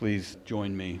Please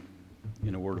join me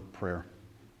in a word of prayer.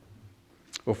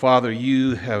 Oh, Father,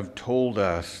 you have told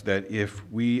us that if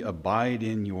we abide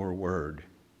in your word,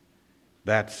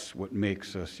 that's what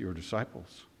makes us your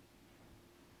disciples.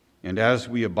 And as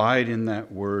we abide in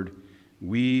that word,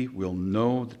 we will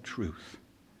know the truth,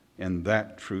 and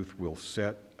that truth will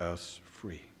set us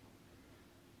free.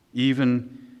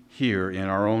 Even here in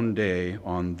our own day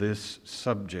on this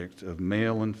subject of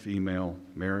male and female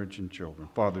marriage and children,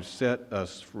 Father, set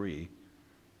us free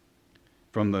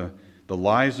from the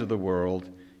lies of the world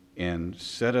and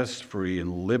set us free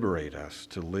and liberate us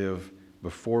to live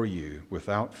before you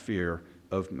without fear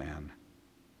of man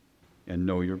and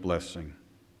know your blessing.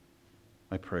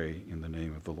 I pray in the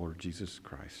name of the Lord Jesus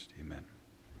Christ. Amen.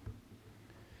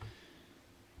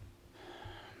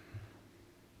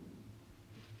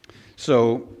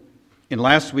 So, in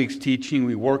last week's teaching,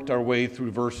 we worked our way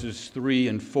through verses 3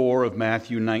 and 4 of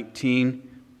Matthew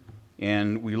 19,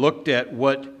 and we looked at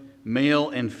what male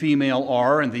and female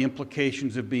are and the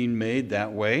implications of being made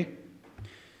that way.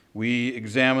 We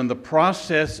examined the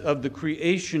process of the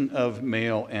creation of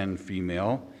male and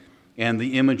female and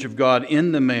the image of God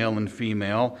in the male and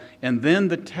female, and then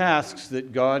the tasks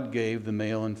that God gave the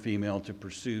male and female to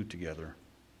pursue together.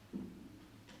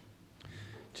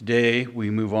 Today, we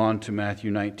move on to Matthew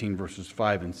 19, verses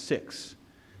 5 and 6,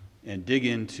 and dig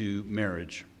into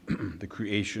marriage, the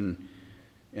creation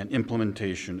and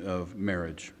implementation of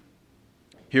marriage.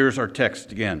 Here's our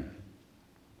text again.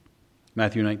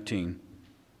 Matthew 19,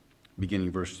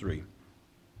 beginning verse 3.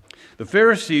 The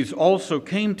Pharisees also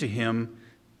came to him,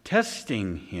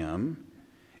 testing him,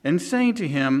 and saying to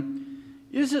him,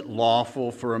 "Is it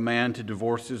lawful for a man to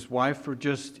divorce his wife for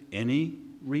just any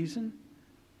reason?"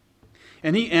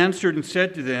 And he answered and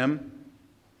said to them,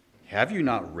 "Have you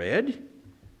not read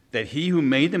that he who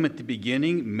made them at the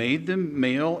beginning made them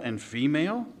male and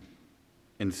female,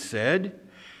 and said,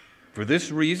 'For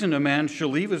this reason a man shall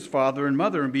leave his father and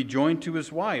mother and be joined to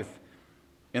his wife,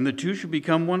 and the two shall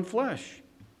become one flesh'?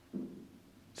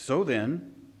 So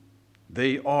then,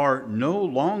 they are no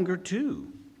longer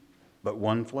two, but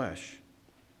one flesh.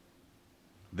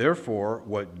 Therefore,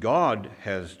 what God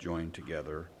has joined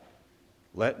together,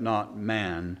 let not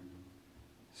man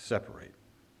separate."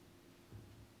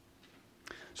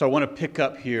 So I want to pick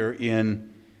up here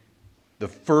in the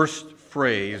first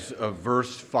phrase of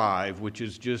verse 5, which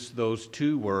is just those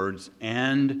two words,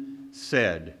 "and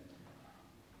said."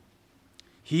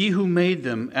 He who made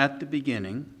them at the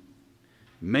beginning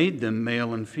made them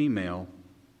male and female,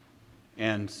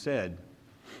 and said.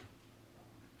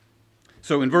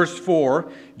 So in verse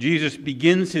 4, Jesus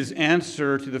begins his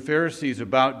answer to the Pharisees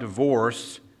about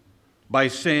divorce by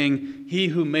saying, "He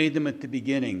who made them at the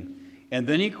beginning." And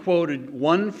then he quoted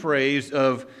one phrase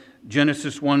of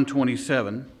Genesis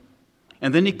 1:27,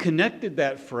 and then he connected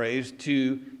that phrase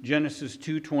to Genesis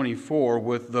 2:24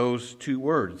 with those two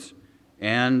words,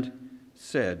 "and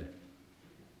said."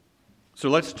 So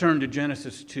let's turn to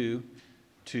Genesis 2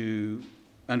 to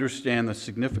understand the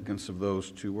significance of those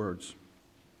two words.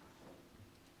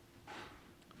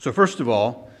 So first of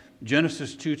all,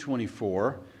 Genesis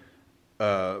 2:24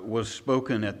 was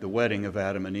spoken at the wedding of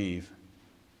Adam and Eve.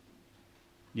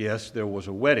 Yes, there was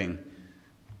a wedding,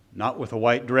 not with a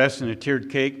white dress and a tiered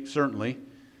cake, certainly,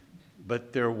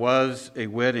 but there was a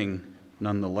wedding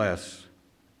nonetheless.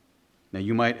 Now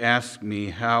you might ask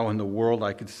me how in the world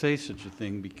I could say such a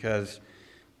thing, because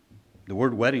the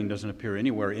word wedding doesn't appear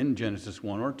anywhere in Genesis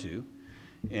 1 or 2,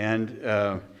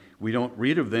 and we don't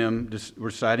read of them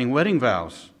reciting wedding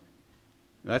vows.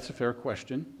 That's a fair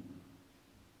question.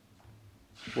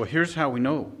 Well, here's how we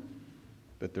know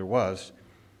that there was.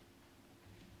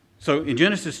 So in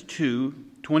Genesis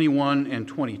 2:21 and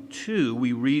 22,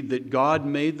 we read that God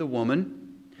made the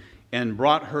woman and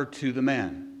brought her to the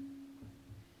man.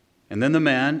 And then the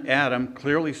man, Adam,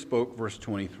 clearly spoke, verse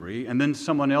 23, and then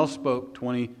someone else spoke,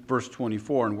 verse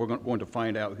 24, and we're going to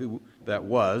find out who that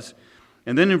was.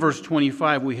 And then in verse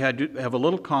 25, we had to have a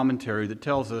little commentary that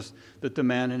tells us that the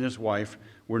man and his wife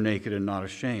were naked and not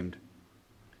ashamed.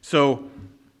 So,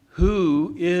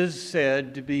 who is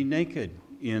said to be naked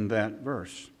in that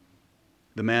verse?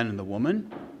 The man and the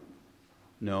woman?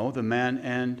 No, the man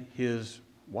and his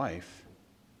wife.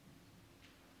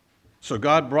 So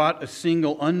God brought a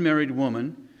single unmarried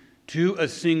woman to a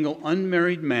single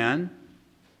unmarried man,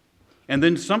 and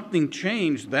then something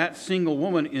changed that single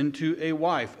woman into a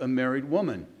wife, a married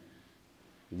woman.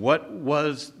 What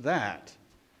was that?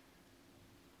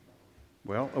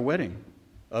 Well, a wedding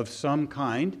of some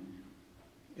kind,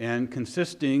 and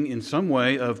consisting in some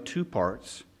way of two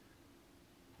parts.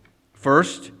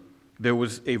 First, There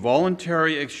was a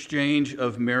voluntary exchange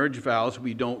of marriage vows.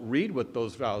 We don't read what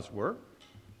those vows were.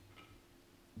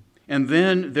 And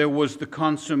then there was the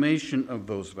consummation of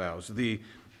those vows, the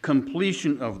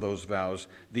completion of those vows,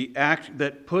 the act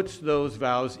that puts those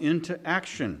vows into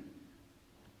action,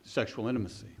 sexual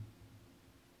intimacy.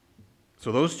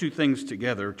 So those two things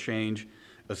together change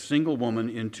a single woman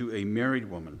into a married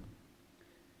woman.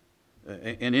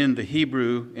 And in the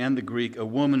Hebrew and the Greek, a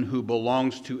woman who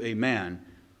belongs to a man,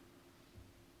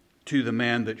 to the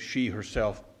man that she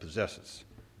herself possesses.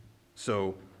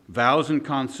 So vows and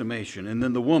consummation. And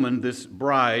then the woman, this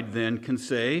bride, then can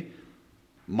say,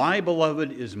 "My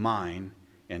beloved is mine,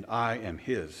 and I am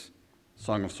his."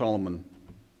 Song of Solomon,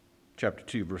 chapter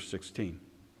 2, verse 16.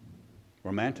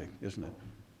 Romantic, isn't it?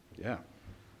 Yeah.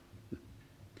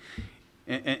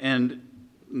 And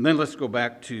then let's go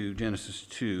back to Genesis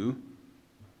 2.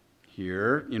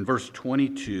 Here, in verse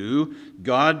 22,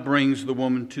 God brings the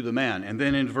woman to the man. And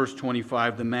then in verse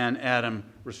 25, the man, Adam,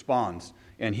 responds,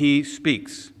 and he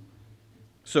speaks.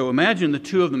 So imagine the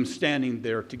two of them standing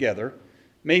there together,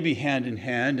 maybe hand in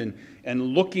hand, and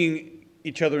looking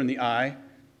each other in the eye,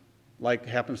 like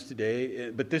happens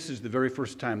today. But this is the very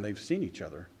first time they've seen each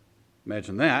other.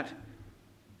 Imagine that.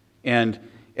 And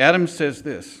Adam says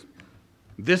this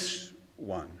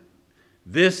one,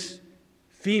 this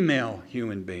female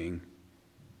human being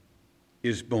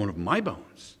is bone of my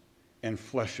bones and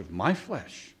flesh of my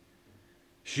flesh.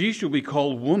 She shall be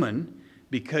called woman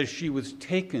because she was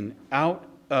taken out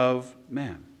of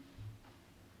man.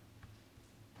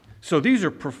 So these are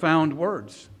profound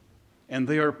words, and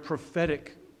they are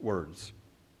prophetic words.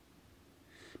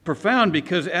 Profound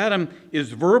because Adam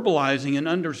is verbalizing an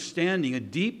understanding, a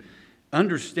deep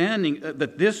understanding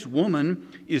that this woman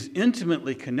is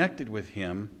intimately connected with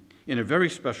him in a very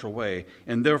special way,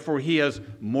 and therefore he has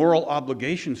moral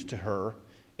obligations to her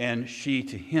and she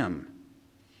to him.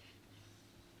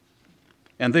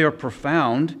 And they are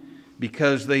profound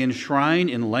because they enshrine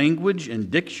in language and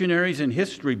dictionaries and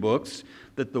history books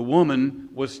that the woman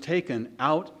was taken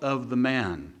out of the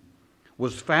man,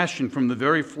 was fashioned from the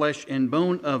very flesh and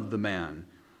bone of the man.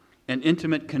 An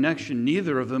intimate connection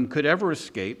neither of them could ever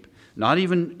escape, not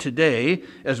even today,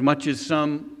 as much as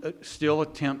some still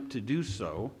attempt to do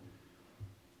so.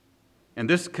 And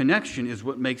this connection is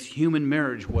what makes human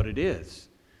marriage what it is.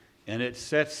 And it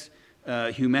sets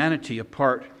humanity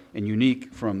apart and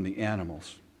unique from the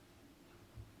animals.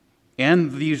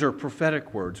 And these are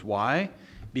prophetic words. Why?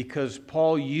 Because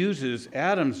Paul uses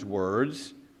Adam's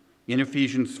words in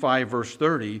Ephesians 5, verse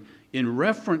 30, in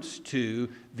reference to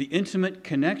the intimate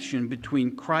connection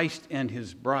between Christ and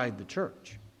his bride, the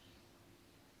church.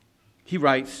 He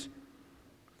writes,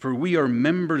 "For we are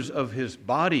members of his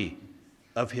body,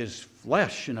 of his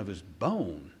flesh, and of his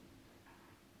bone."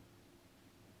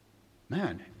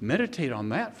 Man, meditate on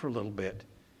that for a little bit.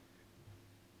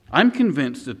 I'm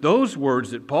convinced that those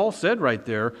words that Paul said right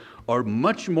there are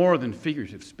much more than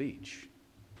figurative speech.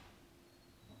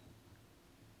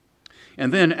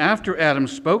 And then after Adam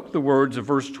spoke the words of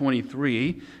verse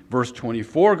 23, verse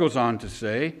 24 goes on to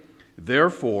say,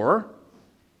 "Therefore,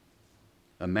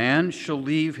 a man shall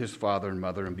leave his father and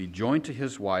mother and be joined to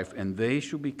his wife, and they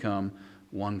shall become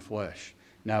one flesh."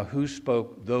 Now, who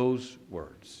spoke those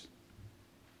words?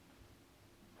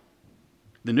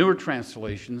 The newer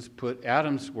translations put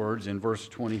Adam's words in verse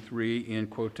 23 in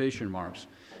quotation marks,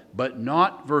 but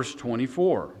not verse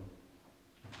 24.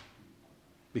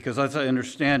 Because as I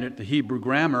understand it, the Hebrew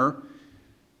grammar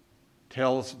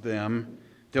tells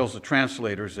the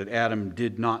translators that Adam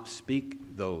did not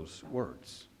speak those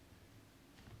words.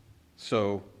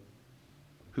 So,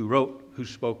 who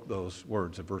spoke those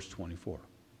words of verse 24?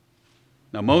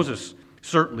 Now, Moses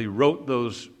certainly wrote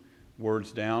those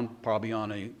words down, probably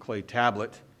on a clay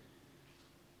tablet.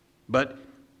 But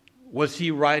was he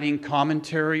writing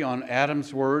commentary on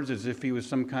Adam's words as if he was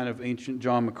some kind of ancient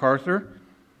John MacArthur?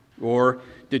 Or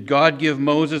did God give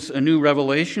Moses a new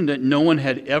revelation that no one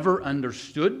had ever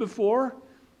understood before?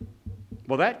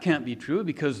 Well, that can't be true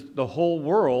because the whole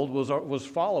world was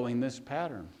following this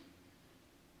pattern.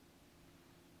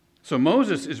 So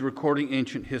Moses is recording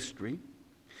ancient history.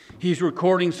 He's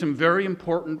recording some very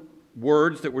important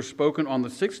words that were spoken on the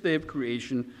sixth day of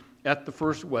creation at the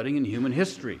first wedding in human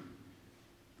history.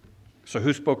 So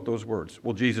who spoke those words?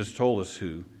 Well, Jesus told us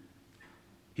who.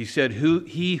 He said,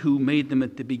 He who made them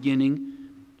at the beginning,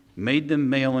 made them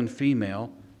male and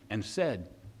female, and said.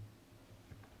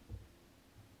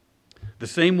 The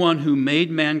same one who made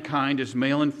mankind as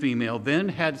male and female then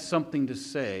had something to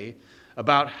say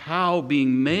about how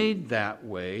being made that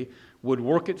way would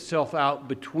work itself out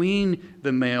between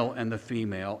the male and the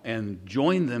female and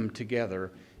join them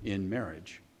together in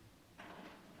marriage.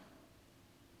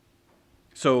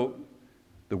 So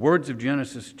the words of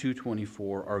Genesis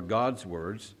 2:24 are God's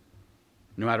words,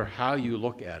 no matter how you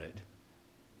look at it.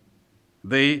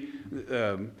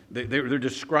 They're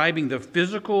describing the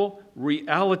physical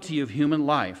reality of human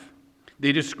life.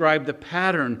 They describe the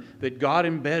pattern that God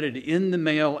embedded in the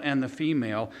male and the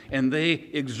female, and they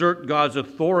exert God's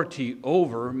authority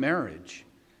over marriage.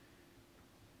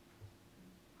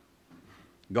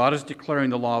 God is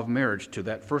declaring the law of marriage to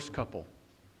that first couple,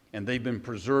 and they've been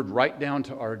preserved right down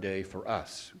to our day for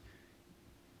us.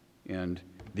 And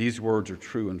these words are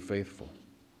true and faithful.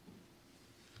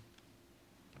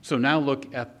 So now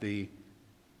look at the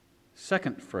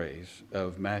second phrase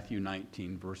of Matthew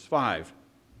 19, verse 5.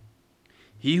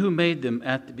 He who made them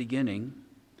at the beginning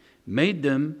made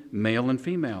them male and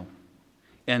female,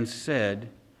 and said,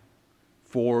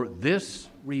 for this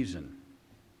reason,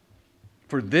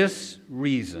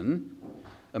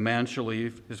 a man shall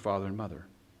leave his father and mother.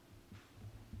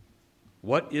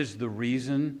 What is the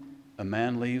reason a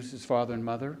man leaves his father and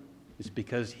mother? It's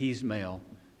because he's male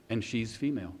and she's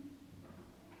female.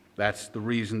 That's the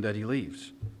reason that he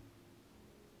leaves.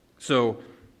 So,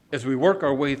 as we work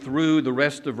our way through the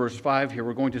rest of verse 5 here,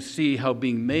 we're going to see how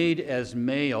being made as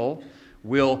male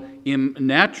will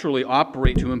naturally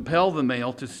operate to impel the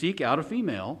male to seek out a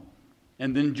female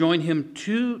and then join him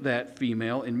to that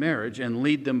female in marriage and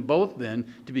lead them both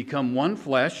then to become one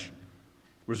flesh,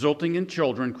 resulting in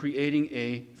children, creating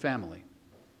a family.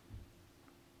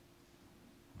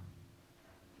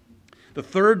 The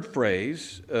third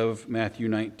phrase of Matthew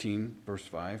 19, verse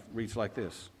 5, reads like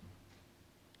this.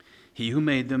 He who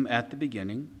made them at the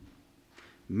beginning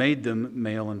made them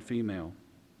male and female,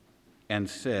 and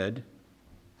said,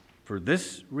 for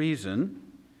this reason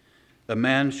a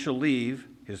man shall leave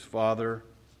his father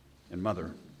and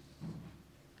mother.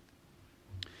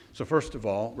 So first of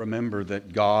all, remember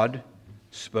that God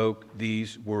spoke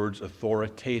these words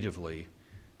authoritatively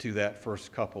to that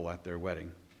first couple at their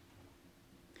wedding.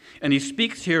 And he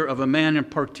speaks here of a man in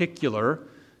particular,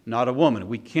 not a woman.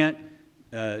 We can't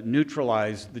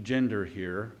neutralize the gender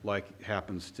here like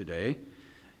happens today.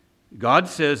 God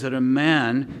says that a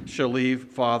man shall leave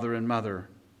father and mother.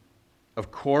 Of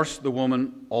course, the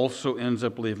woman also ends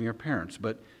up leaving her parents,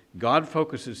 but God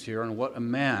focuses here on what a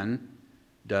man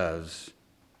does.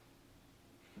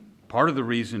 Part of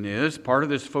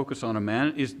this focus on a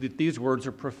man is that these words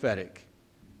are prophetic.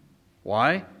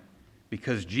 Why?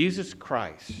 Because Jesus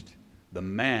Christ, the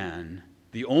man,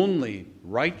 the only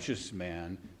righteous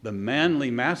man, the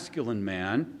manly masculine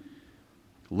man,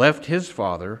 left his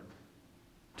father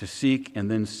to seek and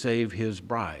then save his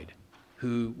bride,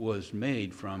 who was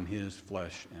made from his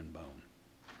flesh and bone.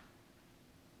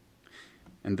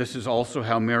 And this is also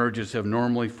how marriages have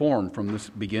normally formed from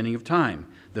the beginning of time.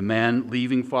 The man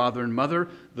leaving father and mother,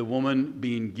 the woman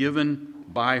being given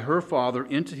by her father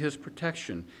into his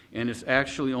protection. And it's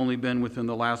actually only been within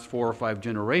the last 4 or 5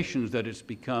 generations that it's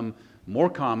become more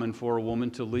common for a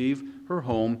woman to leave her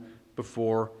home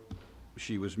before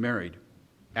she was married.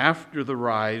 After the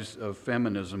rise of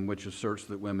feminism, which asserts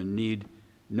that women need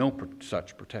no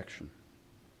such protection.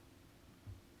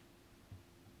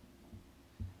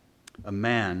 A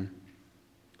man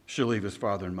shall leave his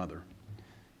father and mother.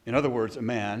 In other words, a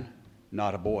man,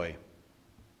 not a boy.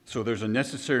 So there's a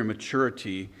necessary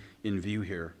maturity in view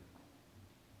here.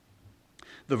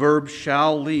 The verb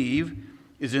shall leave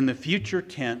is in the future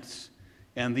tense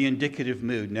and the indicative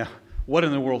mood. Now, what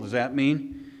in the world does that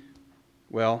mean?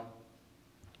 Well,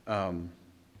 the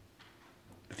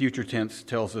future tense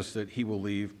tells us that he will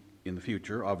leave in the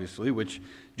future, obviously, which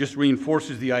just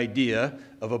reinforces the idea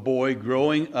of a boy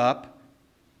growing up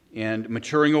and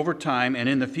maturing over time, and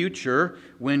in the future,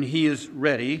 when he is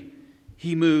ready,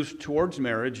 he moves towards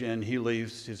marriage and he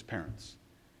leaves his parents.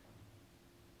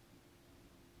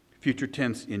 Future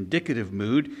tense indicative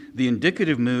mood. The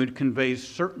indicative mood conveys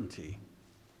certainty.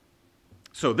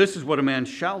 So this is what a man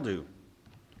shall do.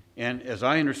 And as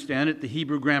I understand it, the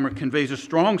Hebrew grammar conveys a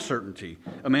strong certainty.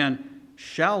 A man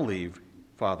shall leave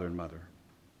father and mother.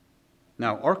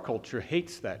 Now, our culture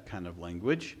hates that kind of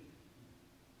language,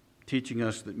 teaching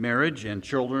us that marriage and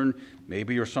children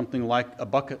maybe are something like a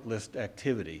bucket list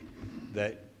activity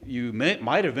that you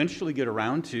might eventually get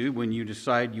around to when you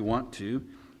decide you want to,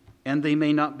 and they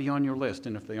may not be on your list,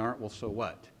 and if they aren't, well, so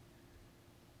what?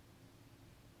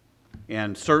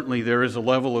 And certainly there is a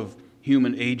level of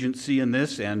human agency in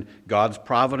this, and God's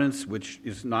providence, which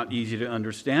is not easy to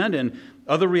understand, and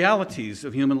other realities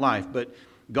of human life. But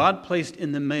God placed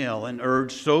in the male an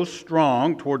urge so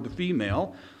strong toward the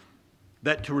female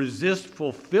that to resist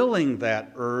fulfilling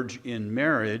that urge in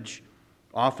marriage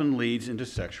often leads into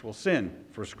sexual sin.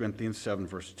 1 Corinthians 7,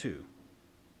 verse 2.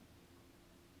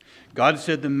 God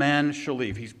said the man shall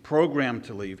leave. He's programmed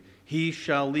to leave. He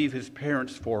shall leave his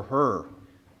parents for her,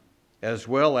 as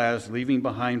well as leaving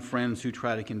behind friends who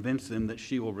try to convince them that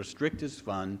she will restrict his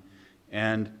fun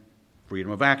and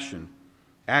freedom of action.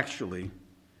 Actually,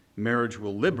 marriage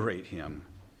will liberate him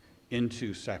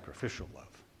into sacrificial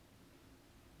love,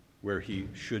 where he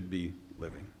should be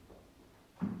living.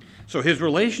 So his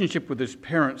relationship with his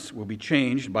parents will be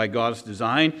changed by God's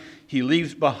design. He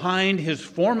leaves behind his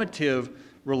formative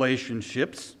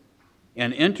relationships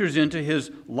and enters into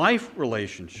his life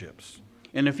relationships.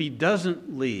 And if he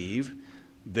doesn't leave,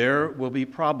 there will be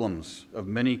problems of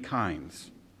many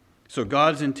kinds. So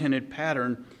God's intended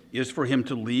pattern is for him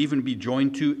to leave and be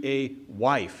joined to a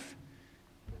wife.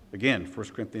 Again, 1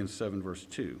 Corinthians 7, verse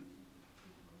 2.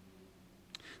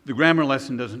 The grammar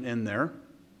lesson doesn't end there.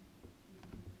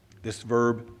 This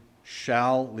verb,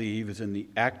 shall leave, is in the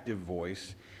active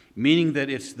voice, meaning that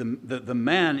it's the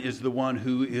man is the one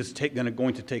who is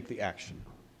going to take the action.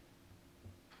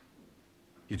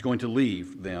 He's going to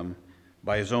leave them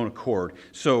by his own accord.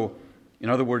 So, in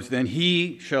other words, then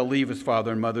he shall leave his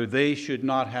father and mother. They should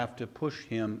not have to push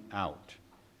him out.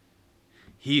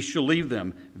 He shall leave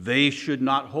them. They should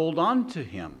not hold on to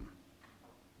him.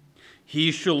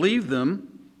 He shall leave them,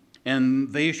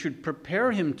 and they should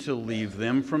prepare him to leave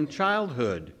them from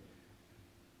childhood,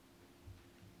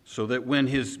 so that when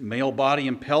his male body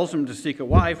impels him to seek a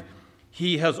wife,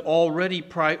 he has already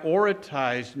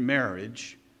prioritized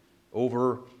marriage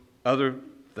over other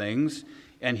things,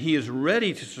 and he is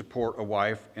ready to support a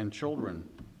wife and children.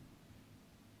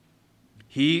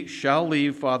 He shall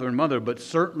leave father and mother, but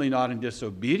certainly not in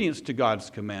disobedience to God's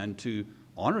command to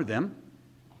honor them.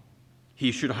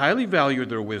 He should highly value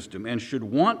their wisdom and should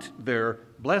want their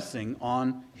blessing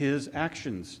on his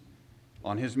actions,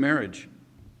 on his marriage.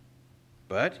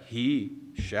 But he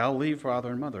shall leave father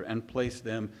and mother and place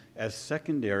them as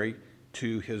secondary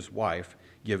to his wife,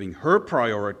 giving her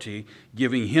priority,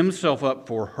 giving himself up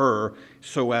for her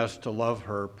so as to love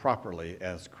her properly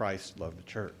as Christ loved the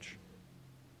church.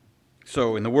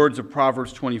 So, in the words of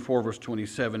Proverbs 24, verse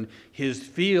 27, his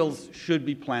fields should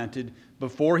be planted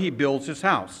before he builds his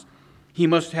house. He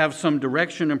must have some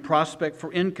direction and prospect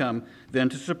for income then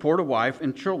to support a wife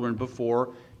and children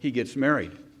before he gets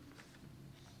married.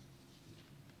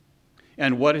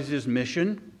 And what is his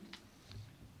mission?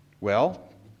 Well,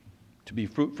 to be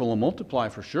fruitful and multiply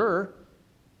for sure,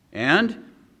 and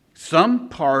some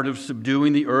part of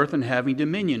subduing the earth and having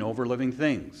dominion over living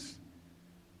things.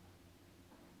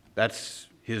 That's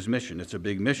his mission. It's a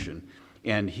big mission.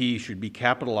 And he should be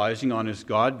capitalizing on his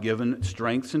God-given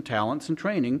strengths and talents and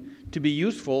training to be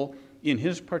useful in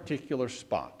his particular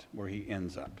spot where he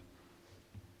ends up.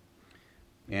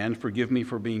 And forgive me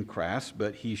for being crass,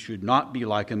 but he should not be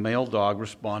like a male dog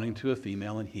responding to a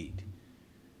female in heat.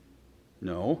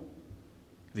 No,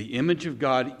 the image of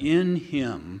God in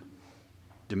him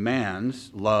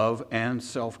demands love and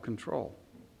self-control,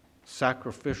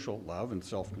 sacrificial love and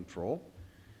self-control.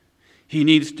 He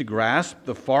needs to grasp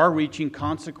the far-reaching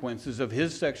consequences of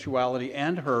his sexuality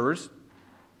and hers,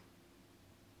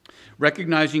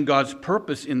 recognizing God's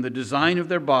purpose in the design of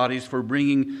their bodies for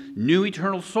bringing new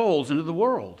eternal souls into the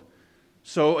world.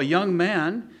 So a young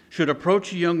man should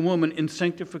approach a young woman in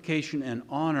sanctification and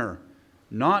honor,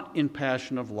 not in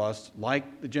passion of lust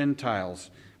like the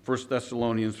Gentiles. 1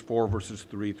 Thessalonians 4, verses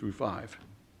 3 through 5.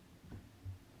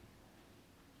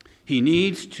 He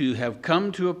needs to have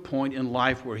come to a point in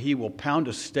life where he will pound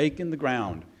a stake in the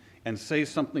ground and say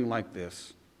something like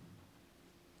this: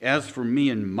 "As for me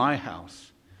and my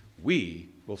house, we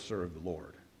will serve the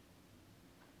Lord."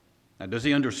 Now, does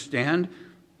he understand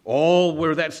all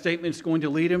where that statement is going to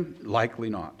lead him? Likely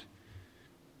not.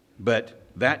 But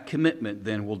that commitment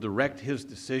then will direct his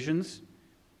decisions,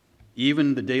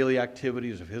 even the daily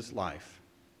activities of his life.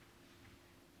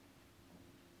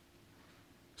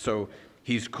 So,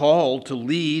 he's called to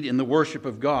lead in the worship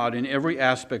of God in every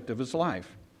aspect of his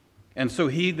life. And so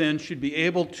he then should be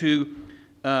able to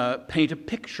paint a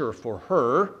picture for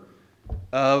her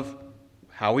of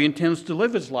how he intends to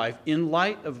live his life in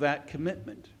light of that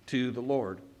commitment to the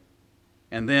Lord.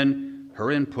 And then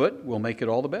her input will make it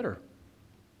all the better.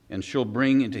 And she'll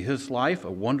bring into his life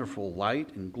a wonderful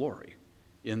light and glory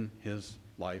in his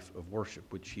life of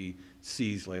worship, which he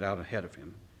sees laid out ahead of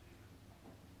him.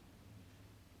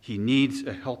 He needs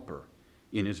a helper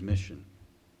in his mission.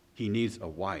 He needs a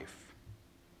wife.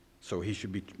 So he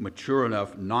should be mature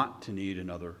enough not to need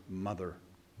another mother.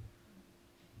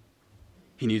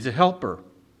 He needs a helper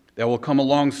that will come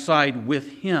alongside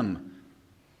with him,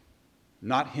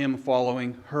 not him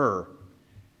following her.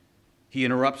 He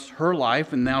interrupts her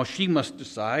life, and now she must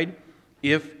decide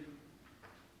if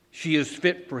She is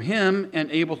fit for him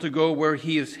and able to go where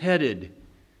he is headed.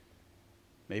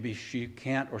 Maybe she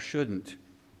can't or shouldn't.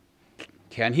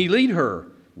 Can he lead her?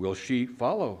 Will she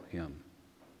follow him?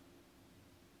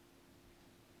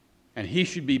 And he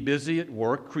should be busy at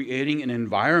work creating an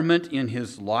environment in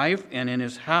his life and in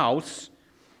his house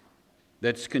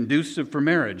that's conducive for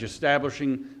marriage,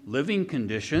 establishing living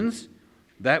conditions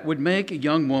that would make a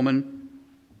young woman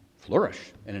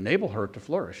flourish and enable her to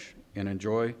flourish and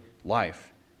enjoy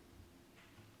life.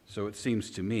 So it seems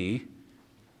to me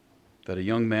that a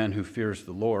young man who fears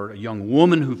the Lord, a young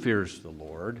woman who fears the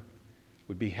Lord,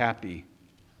 would be happy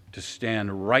to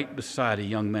stand right beside a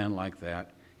young man like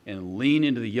that and lean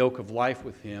into the yoke of life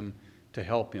with him to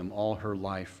help him all her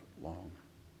life long.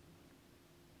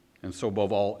 And so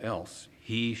above all else,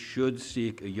 he should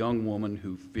seek a young woman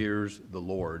who fears the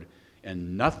Lord.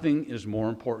 And nothing is more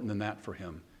important than that for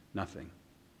him. Nothing.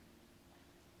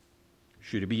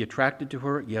 Should he be attracted to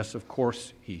her? Yes, of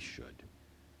course he should.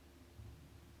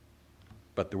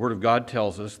 But the Word of God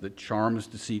tells us that charm is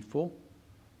deceitful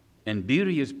and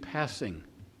beauty is passing.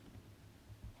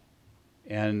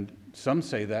 And some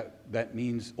say that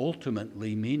means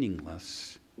ultimately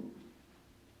meaningless.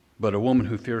 But a woman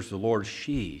who fears the Lord,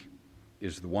 she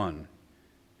is the one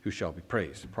who shall be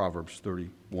praised. Proverbs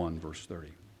 31, verse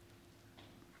 30.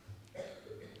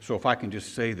 So if I can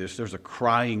just say this, there's a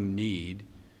crying need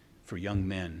for young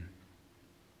men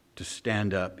to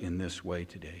stand up in this way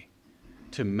today,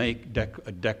 to make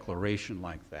a declaration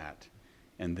like that,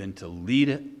 and then to lead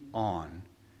it on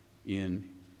in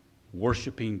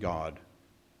worshiping God,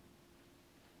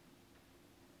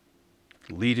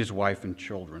 lead his wife and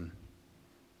children,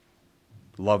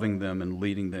 loving them and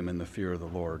leading them in the fear of the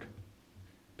Lord.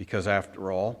 Because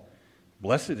after all,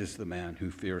 blessed is the man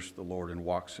who fears the Lord and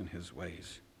walks in his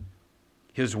ways.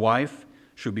 His wife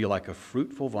should be like a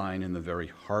fruitful vine in the very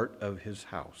heart of his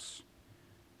house.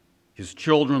 His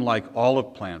children like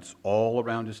olive plants all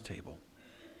around his table.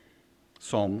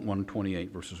 Psalm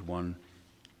 128, verses 1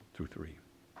 through 3.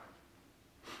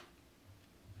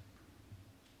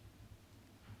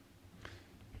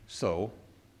 So,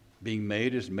 being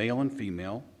made as male and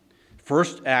female,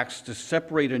 first acts to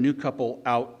separate a new couple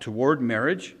out toward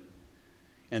marriage,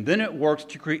 and then it works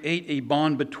to create a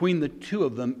bond between the two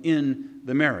of them in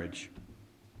the marriage.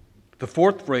 The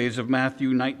fourth phrase of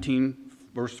Matthew 19,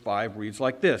 verse 5 reads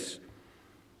like this: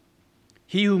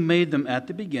 He who made them at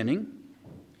the beginning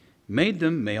made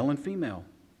them male and female,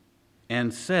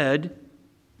 and said,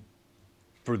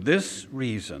 For this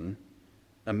reason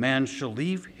a man shall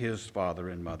leave his father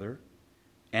and mother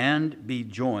and be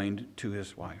joined to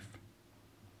his wife.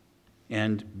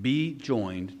 And be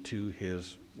joined to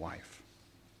his wife.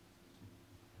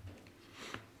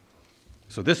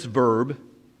 So this verb,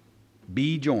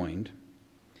 be joined,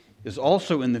 is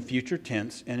also in the future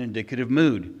tense and indicative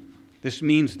mood. This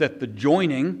means that the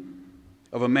joining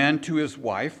of a man to his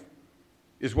wife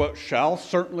is what shall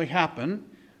certainly happen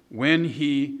when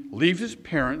he leaves his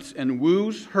parents and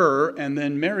woos her and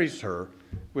then marries her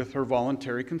with her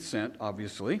voluntary consent,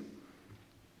 obviously.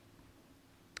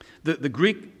 The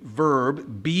Greek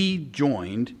verb be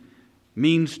joined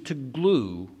means to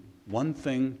glue one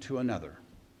thing to another,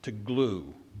 to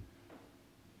glue.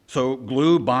 So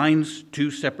glue binds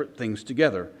two separate things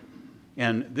together.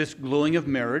 And this gluing of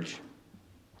marriage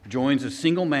joins a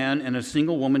single man and a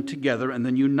single woman together and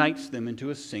then unites them into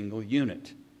a single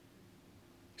unit.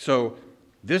 So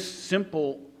this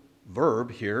simple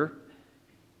verb here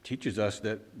teaches us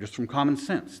that, just from common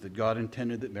sense, that God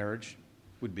intended that marriage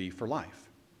would be for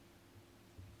life.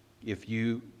 If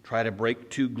you try to break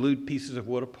two glued pieces of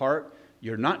wood apart,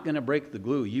 you're not going to break the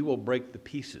glue, you will break the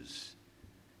pieces.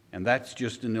 And that's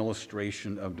just an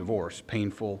illustration of divorce,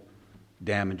 painful,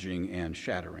 damaging, and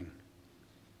shattering.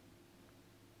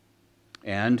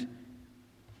 And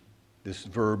this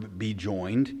verb, be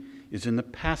joined, is in the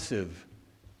passive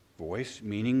voice,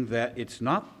 meaning that it's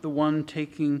not the one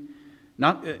taking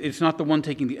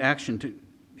the action to,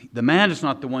 the man is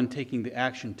not the one taking the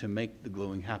action to make the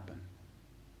gluing happen.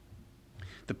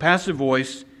 The passive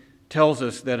voice tells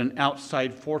us that an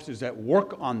outside force is at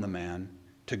work on the man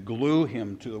to glue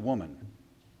him to the woman.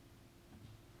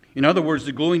 In other words,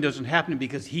 the gluing doesn't happen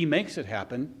because he makes it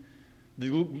happen.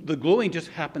 The gluing just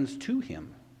happens to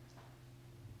him.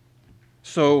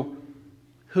 So,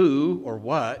 who or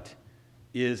what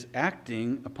is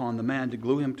acting upon the man to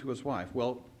glue him to his wife?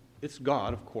 Well, it's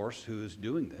God, of course, who is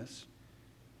doing this.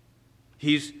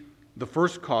 He's the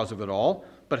first cause of it all.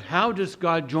 But how does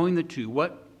God join the two?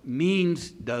 What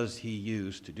means does he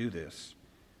use to do this?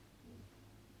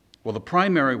 Well, the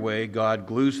primary way God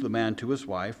glues the man to his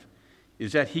wife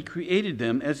is that he created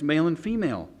them as male and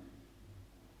female.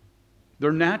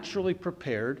 They're naturally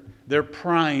prepared. They're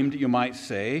primed, you might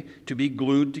say, to be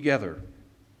glued together.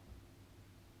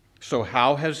 So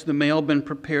how has the male been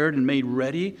prepared and made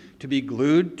ready to be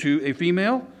glued to a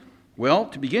female? Well,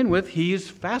 to begin with, he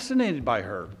is fascinated by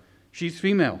her. She's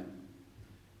female.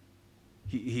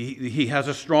 He has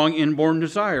a strong inborn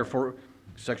desire for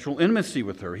sexual intimacy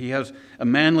with her. He has a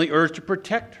manly urge to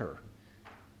protect her.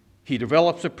 He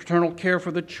develops a paternal care for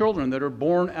the children that are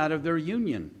born out of their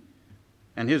union.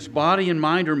 And his body and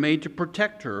mind are made to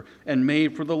protect her and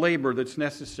made for the labor that's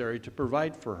necessary to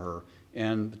provide for her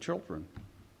and the children.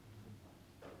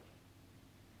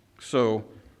 So,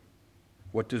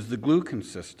 what does the glue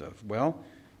consist of? Well,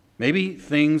 maybe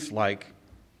things like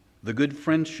the good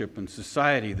friendship and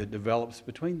society that develops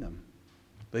between them.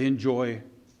 They enjoy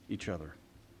each other.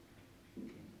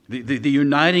 The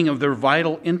uniting of their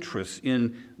vital interests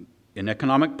in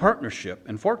economic partnership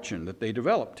and fortune that they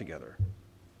develop together.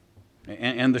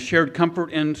 And the shared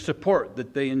comfort and support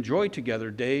that they enjoy together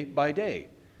day by day.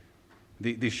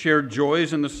 The shared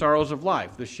joys and the sorrows of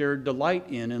life. The shared delight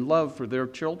in and love for their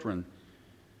children.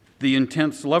 The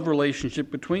intense love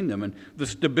relationship between them. And the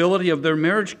stability of their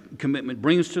marriage commitment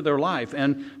brings to their life.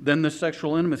 And then the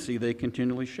sexual intimacy they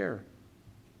continually share.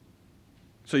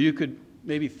 So you could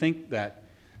maybe think that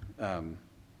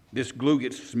this glue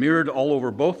gets smeared all over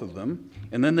both of them.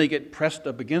 And then they get pressed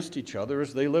up against each other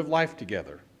as they live life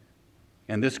together.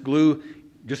 And this glue,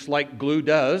 just like glue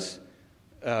does,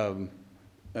 on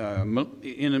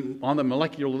the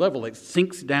molecular level, it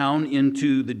sinks down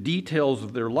into the details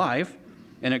of their life,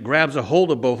 and it grabs a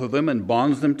hold of both of them and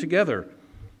bonds them together.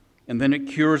 And then it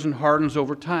cures and hardens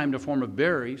over time to form a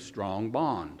very strong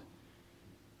bond,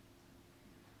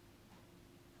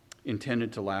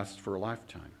 intended to last for a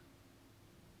lifetime.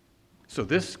 So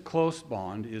this close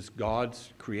bond is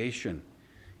God's creation,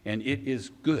 and it is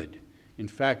good. In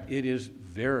fact, it is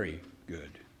very good.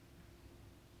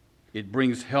 It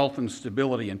brings health and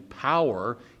stability and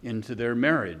power into their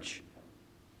marriage.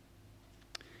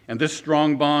 And this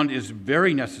strong bond is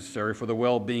very necessary for the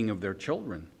well-being of their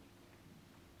children.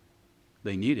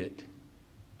 They need it.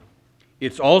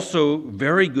 It's also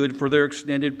very good for their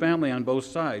extended family on both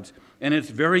sides. And it's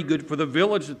very good for the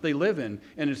village that they live in.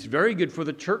 And it's very good for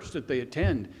the church that they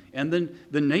attend and then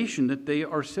the nation that they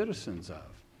are citizens of.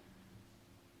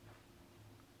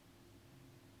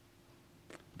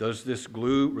 Does this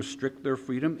glue restrict their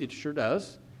freedom? It sure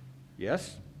does.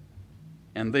 Yes.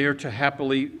 And they are to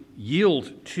happily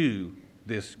yield to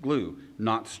this glue,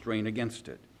 not strain against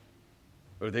it,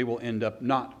 or they will end up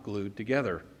not glued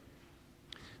together.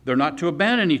 They're not to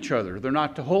abandon each other. They're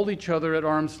not to hold each other at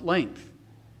arm's length.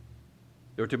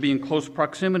 They're to be in close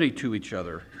proximity to each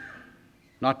other,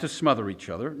 not to smother each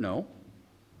other, no.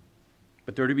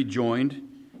 But they're to be joined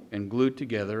and glued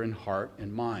together in heart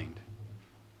and mind.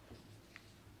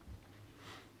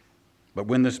 But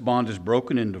when this bond is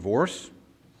broken in divorce,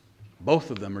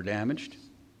 both of them are damaged.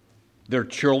 Their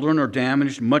children are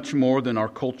damaged much more than our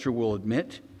culture will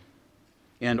admit.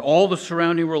 And all the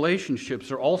surrounding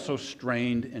relationships are also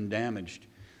strained and damaged.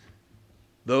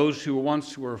 Those who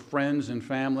once were friends and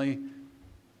family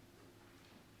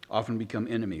often become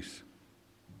enemies.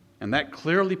 And that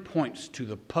clearly points to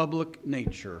the public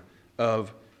nature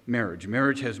of marriage.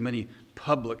 Marriage has many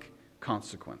public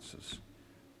consequences.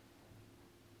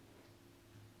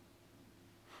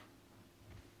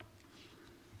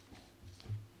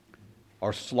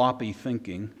 Our sloppy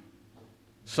thinking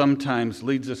sometimes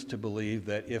leads us to believe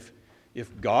that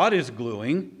if God is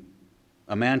gluing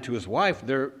a man to his wife,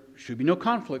 there should be no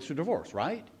conflicts or divorce,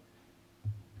 right?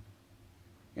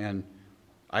 And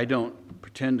I don't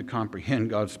pretend to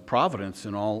comprehend God's providence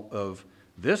in all of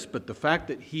this, but the fact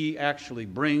that he actually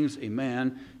brings a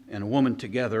man and a woman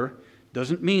together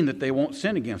doesn't mean that they won't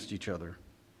sin against each other,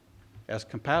 as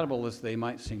compatible as they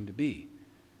might seem to be.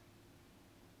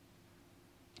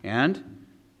 And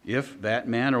if that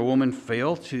man or woman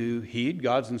fail to heed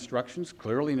God's instructions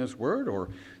clearly in his word, or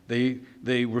they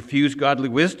refuse godly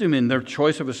wisdom in their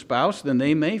choice of a spouse, then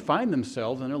they may find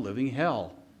themselves in a living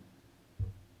hell.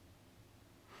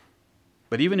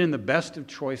 But even in the best of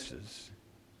choices,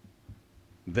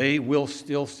 they will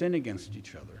still sin against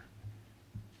each other.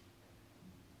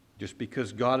 Just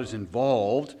because God is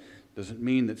involved doesn't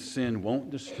mean that sin won't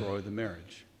destroy the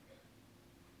marriage.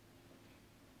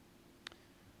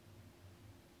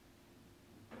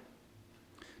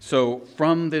 So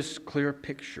from this clear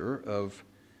picture of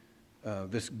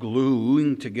this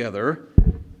gluing together,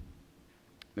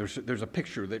 there's a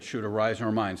picture that should arise in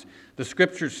our minds. The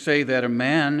scriptures say that a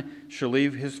man shall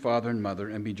leave his father and mother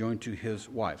and be joined to his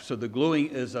wife. So the gluing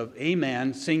is of a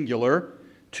man, singular,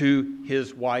 to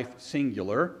his wife,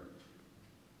 singular.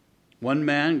 One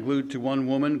man glued to one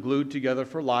woman, glued together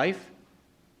for life.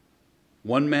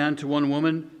 One man to one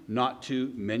woman, not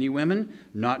to many women,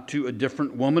 not to a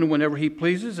different woman whenever he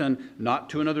pleases, and not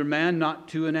to another man, not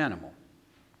to an animal.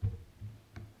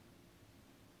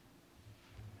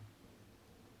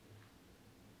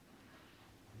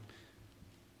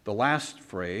 The last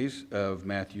phrase of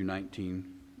Matthew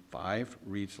 19:5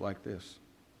 reads like this.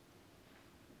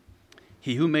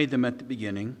 He who made them at the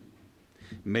beginning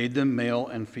made them male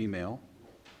and female,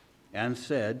 and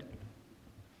said,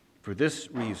 for this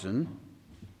reason,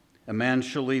 a man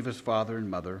shall leave his father and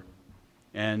mother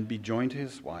and be joined to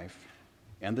his wife,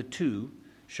 and the two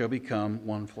shall become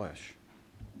one flesh.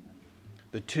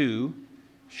 The two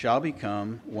shall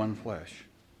become one flesh.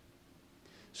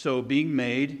 So being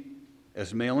made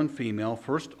as male and female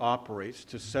first operates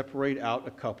to separate out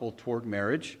a couple toward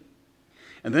marriage,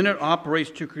 and then it operates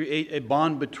to create a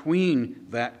bond between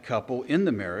that couple in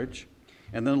the marriage.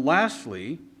 And then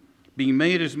lastly, being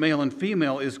made as male and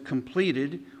female is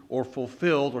completed or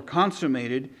fulfilled or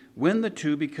consummated when the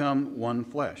two become one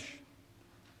flesh.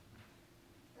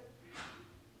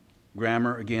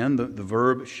 Grammar again, the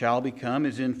verb shall become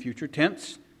is in future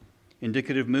tense,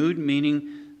 indicative mood,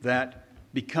 meaning that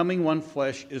becoming one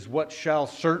flesh is what shall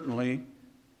certainly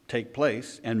take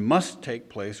place and must take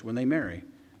place when they marry.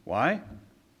 Why?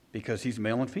 Because he's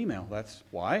male and female. That's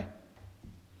why.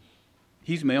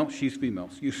 He's male, she's female.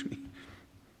 Excuse me.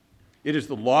 It is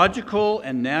the logical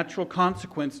and natural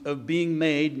consequence of being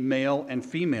made male and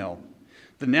female.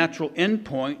 The natural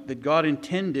endpoint that God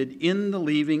intended in the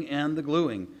leaving and the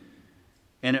gluing.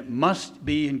 And it must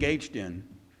be engaged in.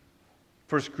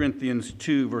 1 Corinthians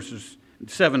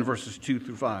 7 verses 2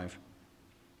 through 5.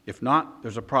 If not,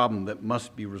 there's a problem that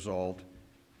must be resolved,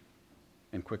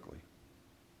 and quickly.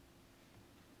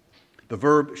 The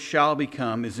verb shall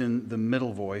become is in the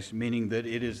middle voice, meaning that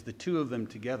it is the two of them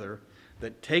together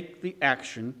that take the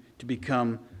action to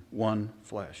become one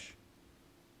flesh.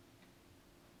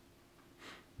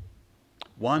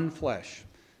 One flesh.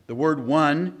 The word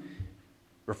one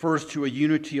refers to a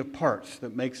unity of parts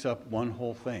that makes up one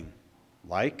whole thing.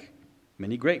 Like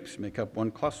many grapes make up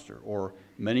one cluster, or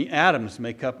many atoms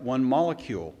make up one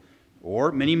molecule,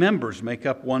 or many members make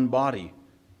up one body.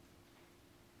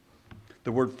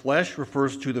 The word flesh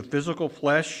refers to the physical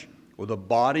flesh or the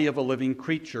body of a living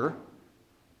creature.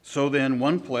 So then,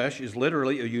 one flesh is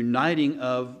literally a uniting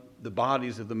of the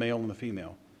bodies of the male and the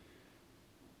female.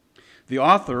 The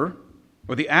author,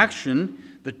 or the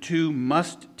action the two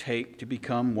must take to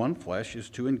become one flesh is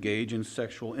to engage in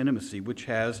sexual intimacy, which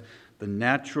has the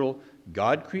natural,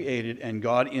 God-created and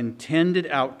God-intended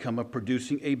outcome of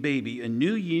producing a baby, a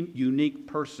new unique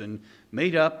person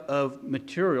made up of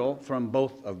material from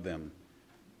both of them.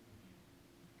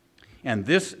 And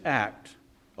this act,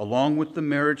 along with the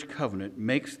marriage covenant,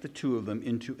 makes the two of them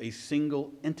into a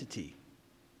single entity,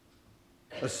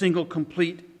 a single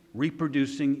complete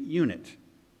reproducing unit,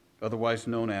 otherwise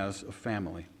known as a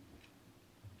family.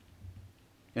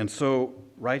 And so,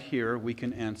 right here, we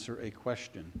can answer a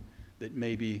question that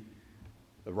maybe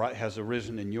has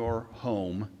arisen in your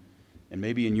home and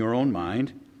maybe in your own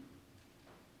mind,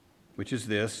 which is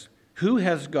this: who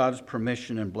has God's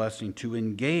permission and blessing to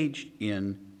engage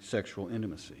in sexual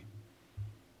intimacy?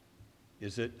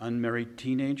 Is it unmarried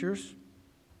teenagers?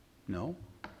 No.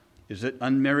 Is it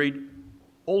unmarried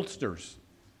oldsters?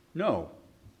 No.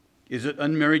 Is it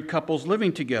unmarried couples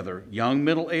living together, young,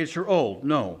 middle-aged, or old?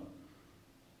 No.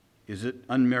 Is it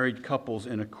unmarried couples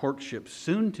in a courtship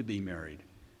soon to be married?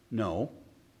 No.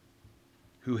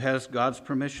 Who has God's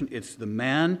permission? It's the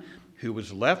man who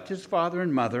has left his father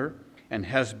and mother and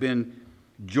has been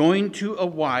joined to a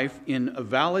wife in a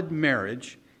valid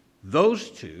marriage. Those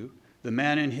two, the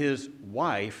man and his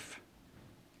wife,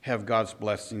 have God's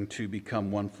blessing to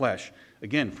become one flesh.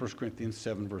 Again, 1 Corinthians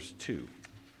 7, verse 2.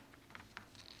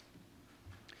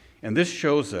 And this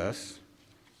shows us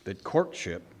that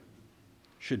courtship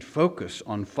should focus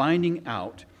on finding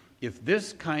out if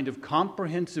this kind of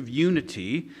comprehensive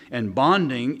unity and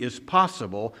bonding is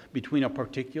possible between a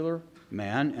particular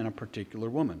man and a particular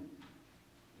woman.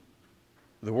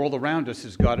 The world around us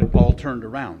has got it all turned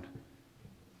around.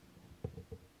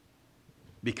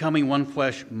 Becoming one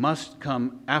flesh must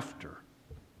come after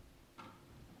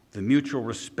the mutual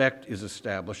respect is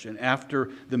established and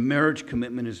after the marriage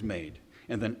commitment is made.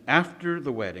 And then after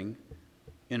the wedding,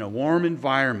 in a warm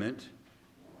environment,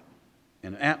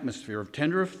 an atmosphere of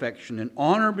tender affection and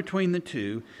honor between the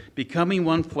two, becoming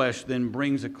one flesh then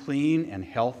brings a clean and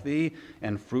healthy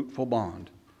and fruitful bond.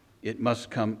 It must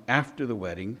come after the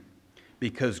wedding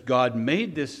because God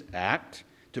made this act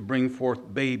to bring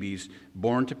forth babies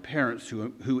born to parents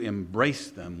who embrace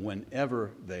them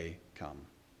whenever they come.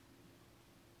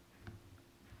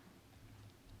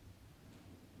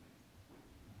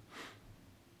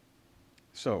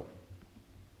 So,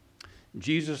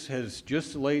 Jesus has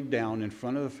just laid down in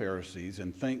front of the Pharisees,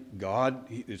 and thank God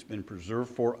it's been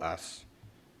preserved for us,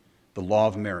 the law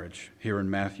of marriage here in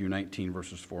Matthew 19,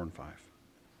 verses 4 and 5.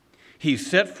 He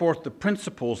set forth the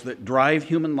principles that drive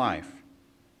human life.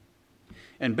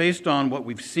 And based on what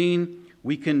we've seen,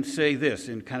 we can say this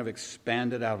and kind of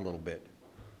expand it out a little bit.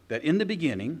 That in the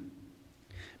beginning,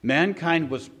 mankind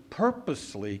was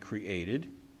purposely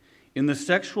created in the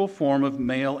sexual form of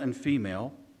male and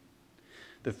female,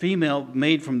 the female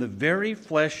made from the very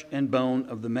flesh and bone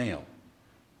of the male.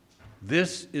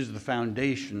 This is the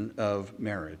foundation of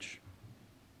marriage.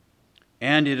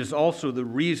 And it is also the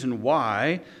reason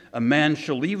why a man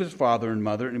shall leave his father and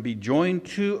mother and be joined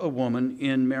to a woman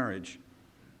in marriage.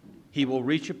 He will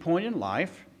reach a point in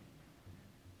life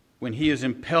when he is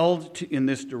impelled in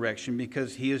this direction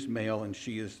because he is male and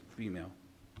she is female.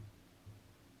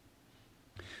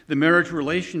 The marriage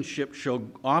relationship shall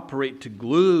operate to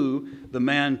glue the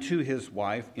man to his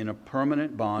wife in a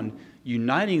permanent bond,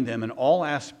 uniting them in all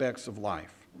aspects of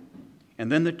life.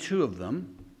 And then the two of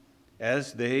them,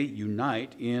 as they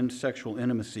unite in sexual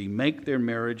intimacy, make their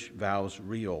marriage vows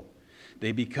real.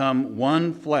 They become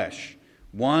one flesh,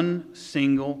 one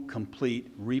single,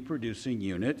 complete, reproducing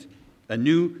unit, a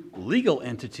new legal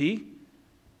entity,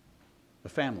 a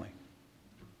family.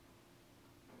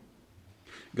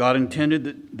 God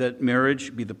intended that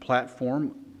marriage be the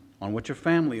platform on which a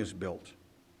family is built,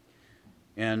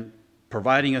 and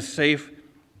providing a safe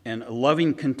and a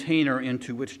loving container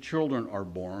into which children are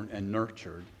born and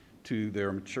nurtured to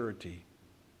their maturity.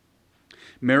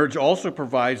 Marriage also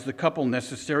provides the couple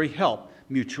necessary help,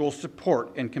 mutual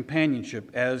support, and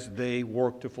companionship as they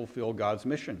work to fulfill God's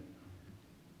mission.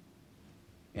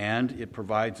 And it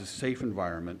provides a safe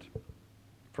environment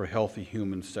for healthy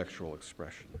human sexual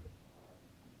expression.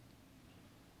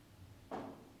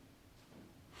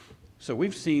 So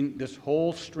we've seen this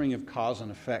whole string of cause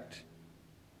and effect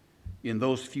in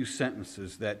those few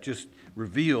sentences that just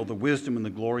reveal the wisdom and the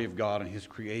glory of God and his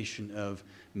creation of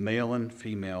male and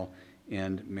female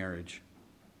and marriage.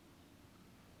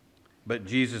 But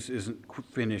Jesus isn't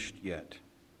finished yet.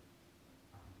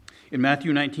 In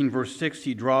Matthew 19, verse 6,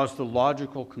 he draws the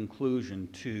logical conclusion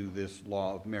to this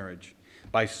law of marriage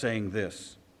by saying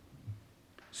this: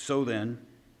 "So then,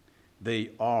 they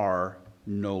are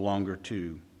no longer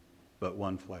two, but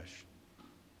one flesh."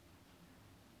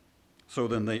 So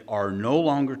then they are no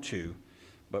longer two,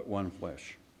 but one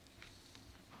flesh.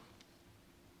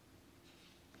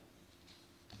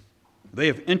 They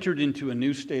have entered into a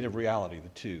new state of reality, the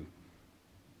two.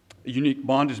 A unique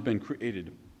bond has been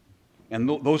created, and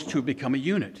those two become a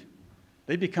unit.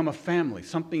 They become a family.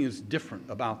 Something is different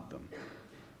about them.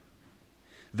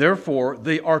 Therefore,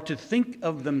 they are to think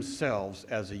of themselves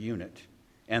as a unit,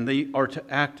 and they are to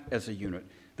act as a unit.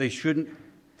 They shouldn't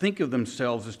think of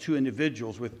themselves as two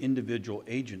individuals with individual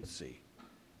agency.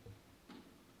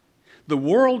 The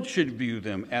world should view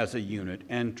them as a unit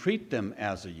and treat them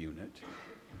as a unit.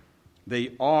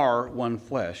 They are one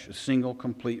flesh, a single,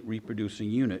 complete, reproducing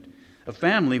unit, a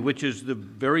family which is the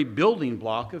very building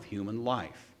block of human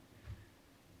life.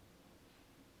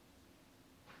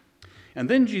 And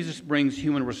then Jesus brings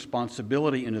human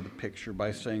responsibility into the picture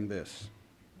by saying this: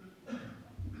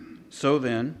 "So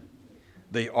then,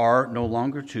 they are no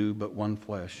longer two, but one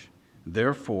flesh.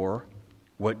 Therefore,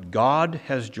 what God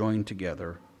has joined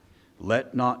together,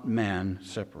 let not man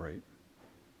separate."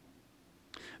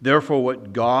 Therefore,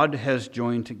 what God has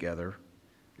joined together,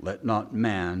 let not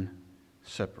man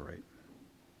separate.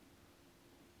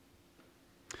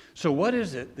 So what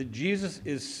is it that Jesus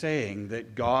is saying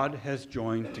that God has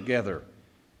joined together?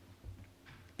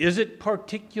 Is it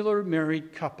particular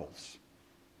married couples?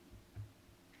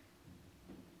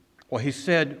 Well, he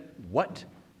said what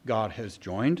God has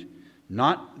joined,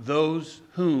 not those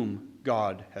whom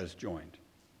God has joined.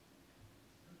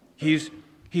 He's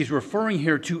referring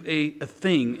here to a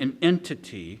thing, an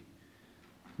entity,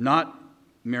 not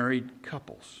married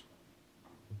couples.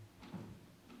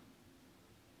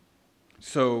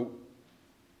 So,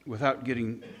 without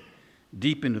getting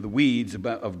deep into the weeds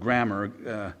of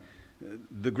grammar,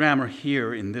 the grammar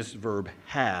here in this verb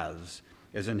has,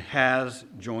 as in has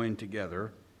joined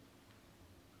together,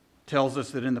 tells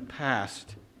us that in the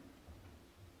past,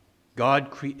 God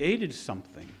created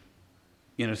something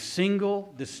in a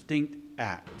single, distinct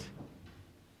act.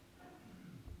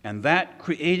 And that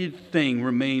created thing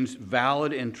remains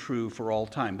valid and true for all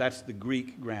time. That's the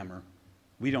Greek grammar.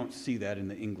 We don't see that in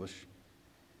the English.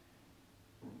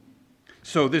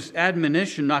 So this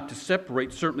admonition not to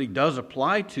separate certainly does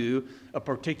apply to a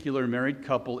particular married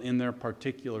couple in their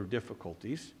particular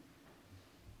difficulties.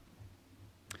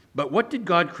 But what did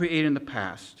God create in the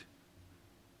past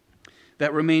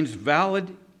that remains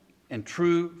valid and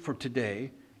true for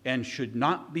today and should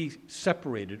not be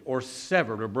separated or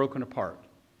severed or broken apart?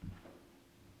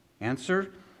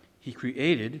 Answer, He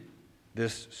created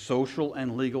this social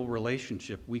and legal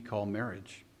relationship we call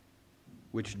marriage,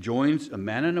 which joins a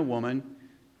man and a woman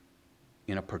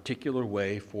in a particular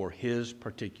way for His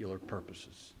particular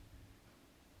purposes.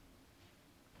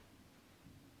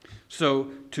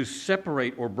 So to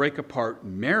separate or break apart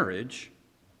marriage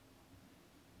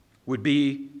would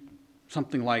be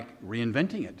something like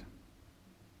reinventing it,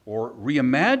 or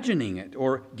reimagining it,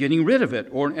 or getting rid of it,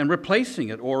 and replacing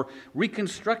it, or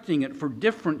reconstructing it for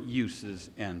different uses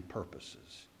and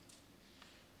purposes.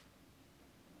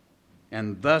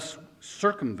 And thus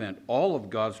circumvent all of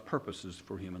God's purposes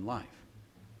for human life.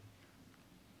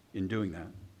 In doing that,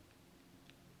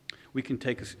 we can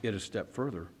take it a step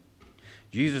further.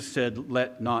 Jesus said,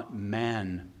 "Let not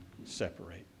man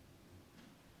separate."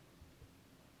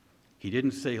 He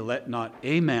didn't say, "Let not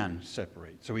a man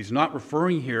separate." So he's not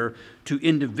referring here to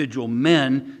individual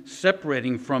men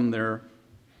separating from their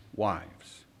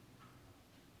wives.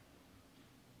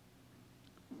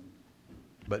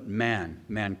 But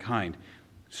mankind.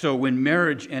 So when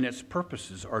marriage and its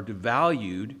purposes are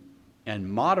devalued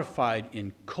and modified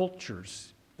in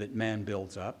cultures that man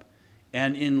builds up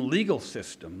and in legal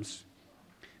systems,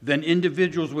 then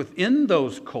individuals within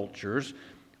those cultures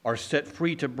are set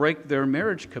free to break their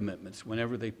marriage commitments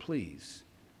whenever they please,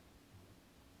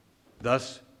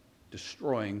 thus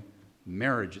destroying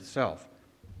marriage itself.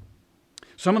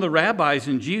 Some of the rabbis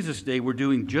in Jesus' day were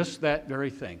doing just that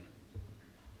very thing.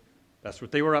 That's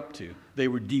what they were up to. They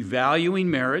were devaluing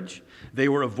marriage, they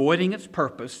were avoiding its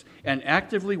purpose, and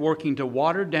actively working to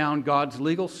water down God's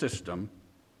legal system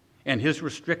and His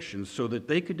restrictions so that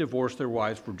they could divorce their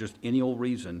wives for just any old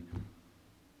reason,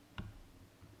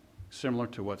 similar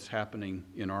to what's happening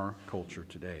in our culture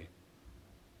today.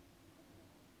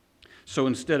 So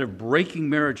instead of breaking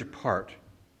marriage apart,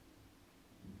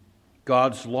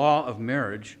 God's law of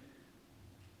marriage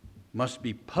must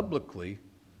be publicly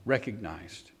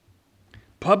recognized,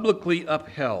 publicly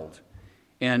upheld,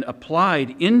 and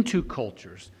applied into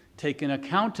cultures, taken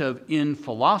account of in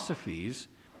philosophies,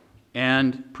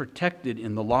 and protected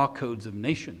in the law codes of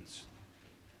nations.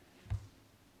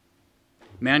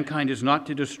 Mankind is not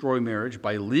to destroy marriage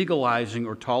by legalizing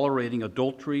or tolerating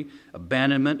adultery,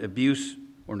 abandonment, abuse,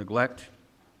 or neglect,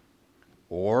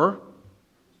 or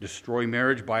destroy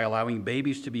marriage by allowing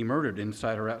babies to be murdered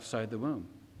inside or outside the womb,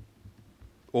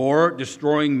 or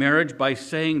destroying marriage by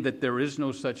saying that there is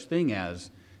no such thing as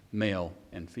male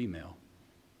and female.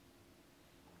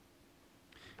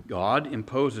 God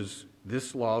imposes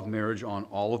this law of marriage on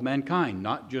all of mankind,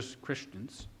 not just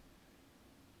Christians.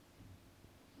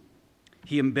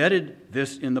 He embedded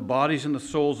this in the bodies and the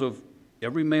souls of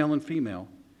every male and female,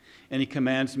 and He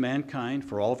commands mankind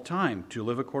for all of time to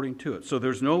live according to it. So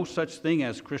there's no such thing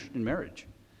as Christian marriage,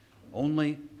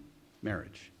 only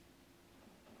marriage.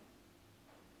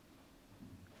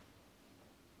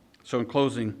 So in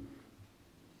closing,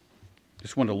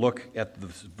 just want to look at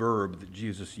this verb that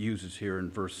Jesus uses here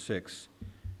in verse 6,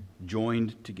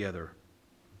 joined together.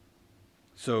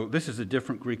 So this is a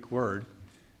different Greek word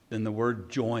than the word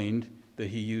joined that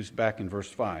He used back in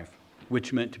verse 5,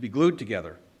 which meant to be glued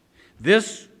together.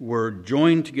 This word,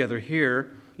 joined together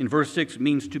here in verse 6,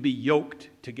 means to be yoked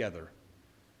together.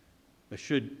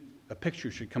 A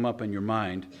picture should come up in your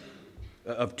mind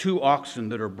of two oxen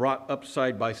that are brought up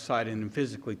side by side and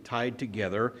physically tied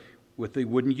together with a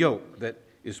wooden yoke that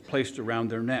is placed around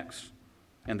their necks.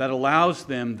 And that allows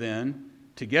them then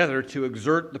together to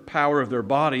exert the power of their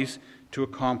bodies to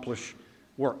accomplish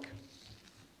work.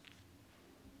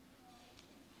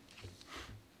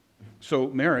 So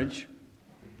marriage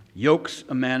yokes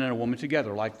a man and a woman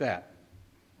together like that.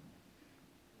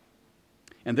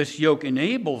 And this yoke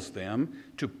enables them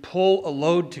to pull a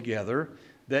load together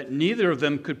that neither of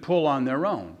them could pull on their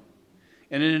own.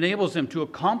 And it enables them to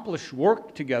accomplish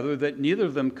work together that neither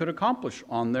of them could accomplish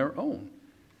on their own.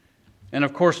 And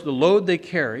of course, the load they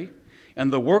carry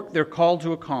and the work they're called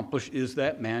to accomplish is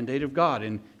that mandate of God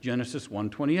in Genesis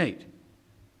 1:28.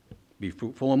 Be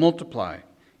fruitful and multiply,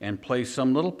 and play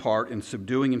some little part in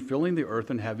subduing and filling the earth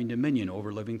and having dominion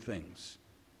over living things.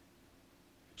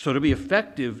 So to be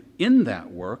effective in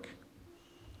that work,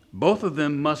 both of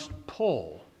them must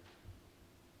pull.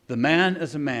 The man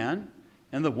as a man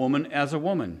and the woman as a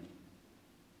woman.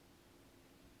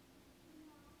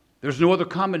 There's no other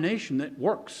combination that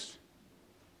works.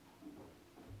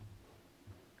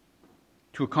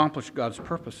 to accomplish God's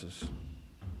purposes.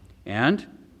 And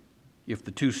if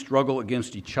the two struggle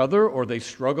against each other or they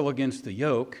struggle against the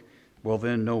yoke, well,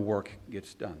 then no work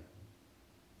gets done.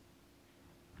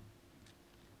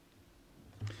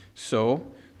 So,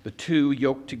 the two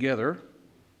yoked together,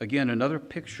 again, another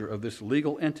picture of this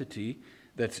legal entity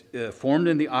that's formed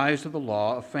in the eyes of the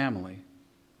law, a family.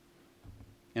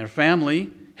 And a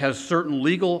family has certain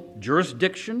legal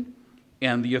jurisdiction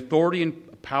and the authority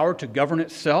and power to govern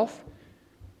itself,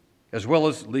 as well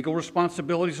as legal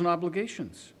responsibilities and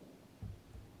obligations.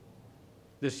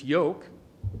 This yoke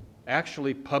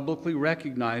actually publicly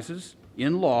recognizes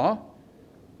in law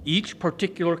each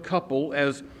particular couple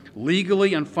as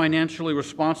legally and financially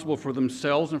responsible for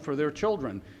themselves and for their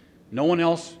children. No one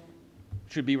else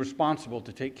should be responsible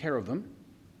to take care of them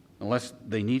unless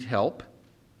they need help.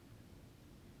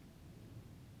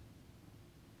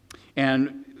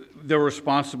 And they're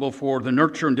responsible for the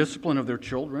nurture and discipline of their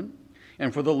children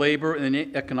and for the labor and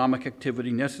economic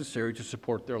activity necessary to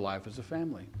support their life as a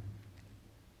family.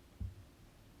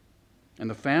 And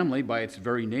the family, by its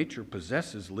very nature,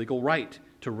 possesses legal right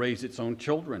to raise its own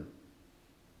children.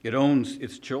 It owns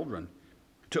its children,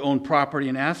 to own property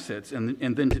and assets, and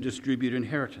then to distribute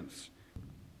inheritance.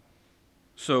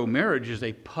 So marriage is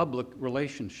a public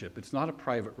relationship. It's not a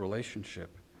private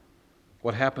relationship.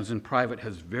 What happens in private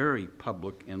has very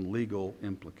public and legal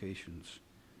implications.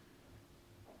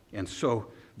 And so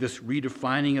this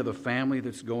redefining of the family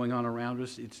that's going on around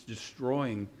us, it's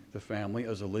destroying the family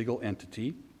as a legal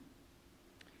entity,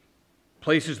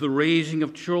 places the raising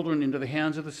of children into the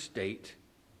hands of the state,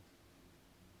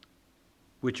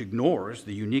 which ignores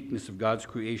the uniqueness of God's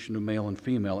creation of male and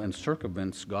female and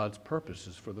circumvents God's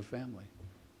purposes for the family.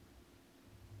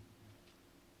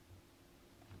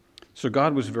 So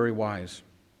God was very wise.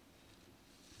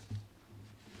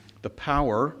 The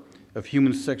power of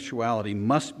human sexuality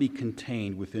must be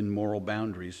contained within moral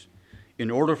boundaries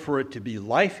in order for it to be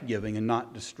life-giving and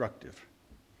not destructive.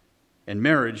 And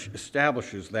marriage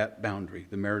establishes that boundary,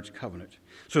 the marriage covenant.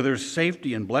 So there's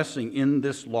safety and blessing in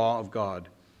this law of God.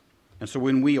 And so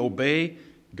when we obey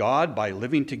God by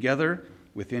living together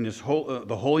within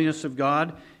the holiness of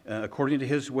God, according to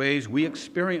His ways, we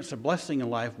experience a blessing in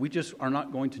life we just are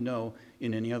not going to know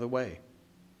in any other way.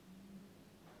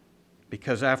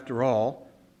 Because after all,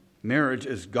 marriage,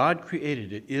 as God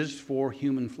created it, is for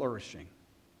human flourishing.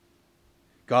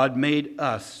 God made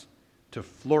us to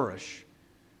flourish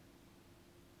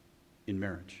in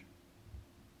marriage.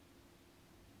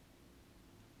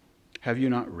 Have you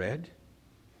not read?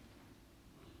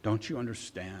 Don't you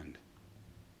understand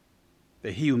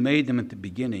that He who made them at the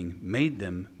beginning made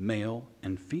them male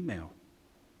and female,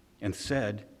 and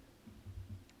said,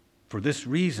 "For this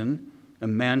reason a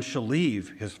man shall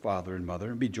leave his father and mother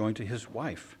and be joined to his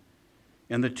wife,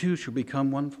 and the two shall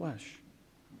become one flesh.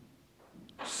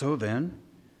 So then,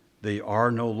 they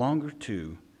are no longer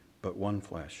two, but one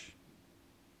flesh.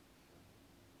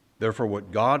 Therefore,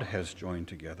 what God has joined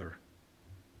together,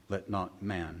 let not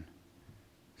man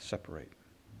separate."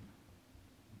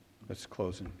 Let's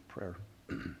close in prayer.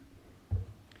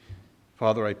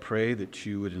 Father, I pray that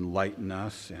you would enlighten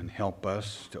us and help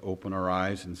us to open our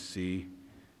eyes and see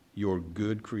your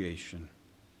good creation,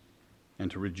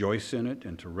 and to rejoice in it,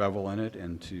 and to revel in it,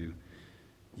 and to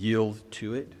yield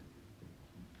to it.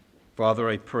 Father,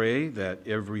 I pray that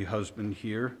every husband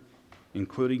here,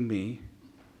 including me,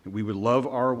 that we would love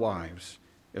our wives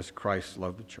as Christ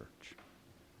loved the church,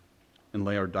 and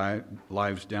lay our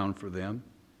lives down for them,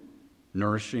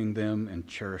 nourishing them and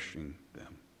cherishing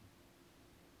them.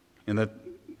 And that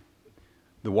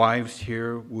the wives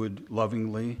here would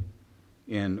lovingly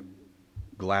and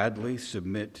gladly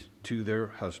submit to their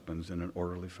husbands in an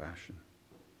orderly fashion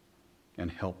and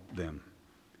help them.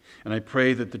 And I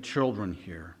pray that the children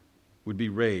here would be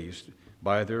raised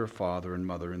by their father and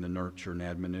mother in the nurture and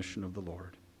admonition of the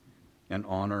Lord, and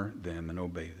honor them and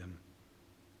obey them.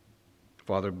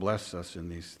 Father, bless us in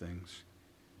these things.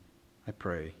 I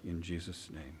pray in Jesus'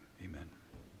 name, amen.